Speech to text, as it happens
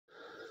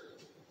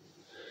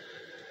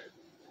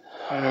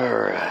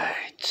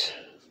Alright.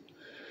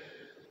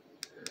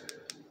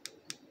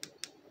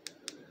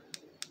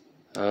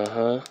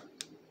 Uh-huh.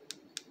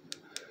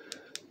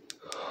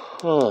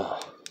 Huh.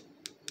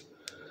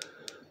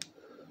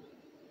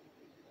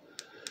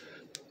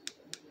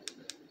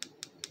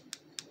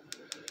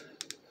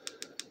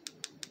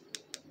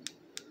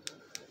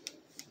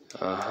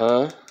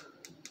 Uh-huh.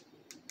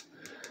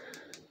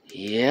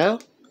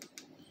 Yep.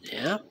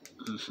 Yep.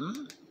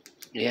 Mm-hmm.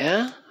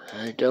 Yeah,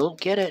 I don't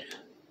get it.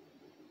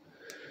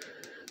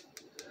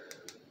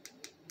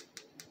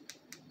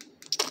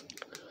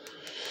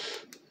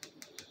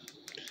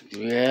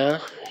 Yeah,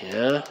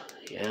 yeah,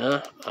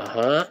 yeah,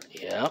 uh-huh,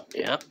 yep,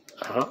 yep,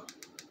 uh-huh.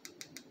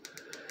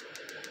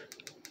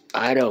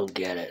 I don't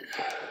get it.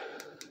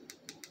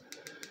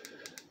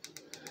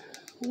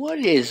 What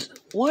is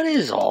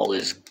all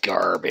this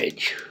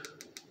garbage?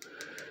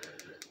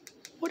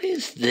 What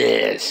is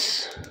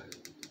this?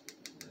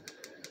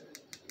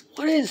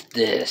 What is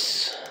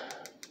this?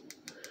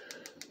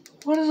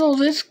 What is all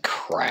this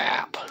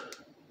crap?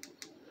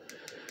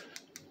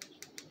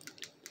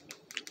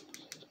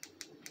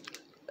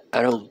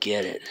 I don't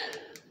get it.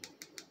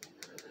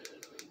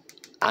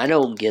 I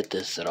don't get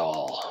this at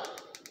all.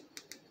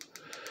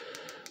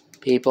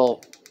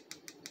 People,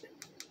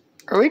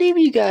 are any of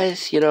you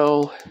guys,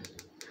 do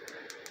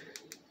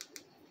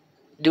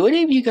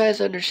any of you guys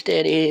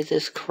understand any of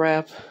this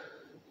crap?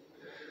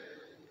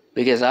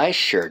 Because I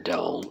sure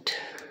don't.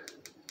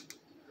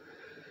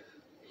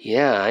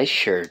 Yeah, I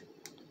sure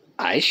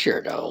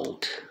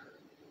don't.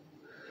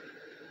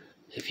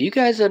 If you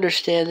guys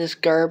understand this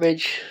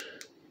garbage,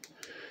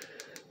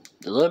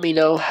 then let me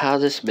know how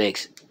this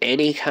makes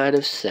any kind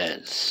of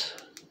sense.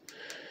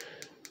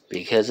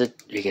 Because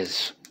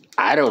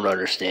I don't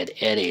understand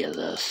any of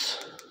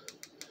this.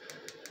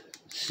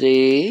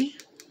 See?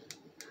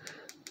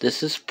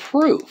 This is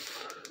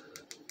proof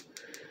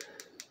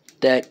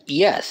that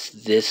yes,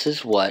 this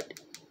is what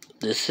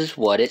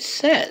it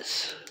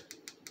says.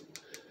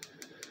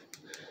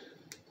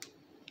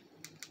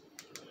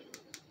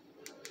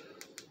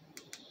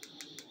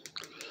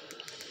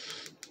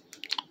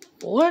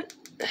 What?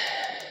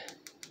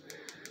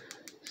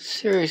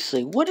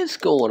 Seriously, what is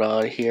going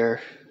on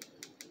here?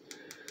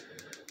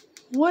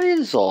 What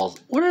is all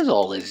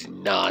this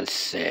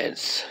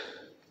nonsense?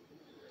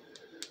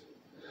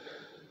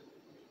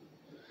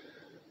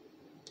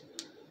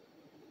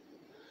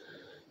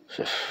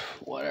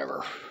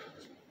 Whatever.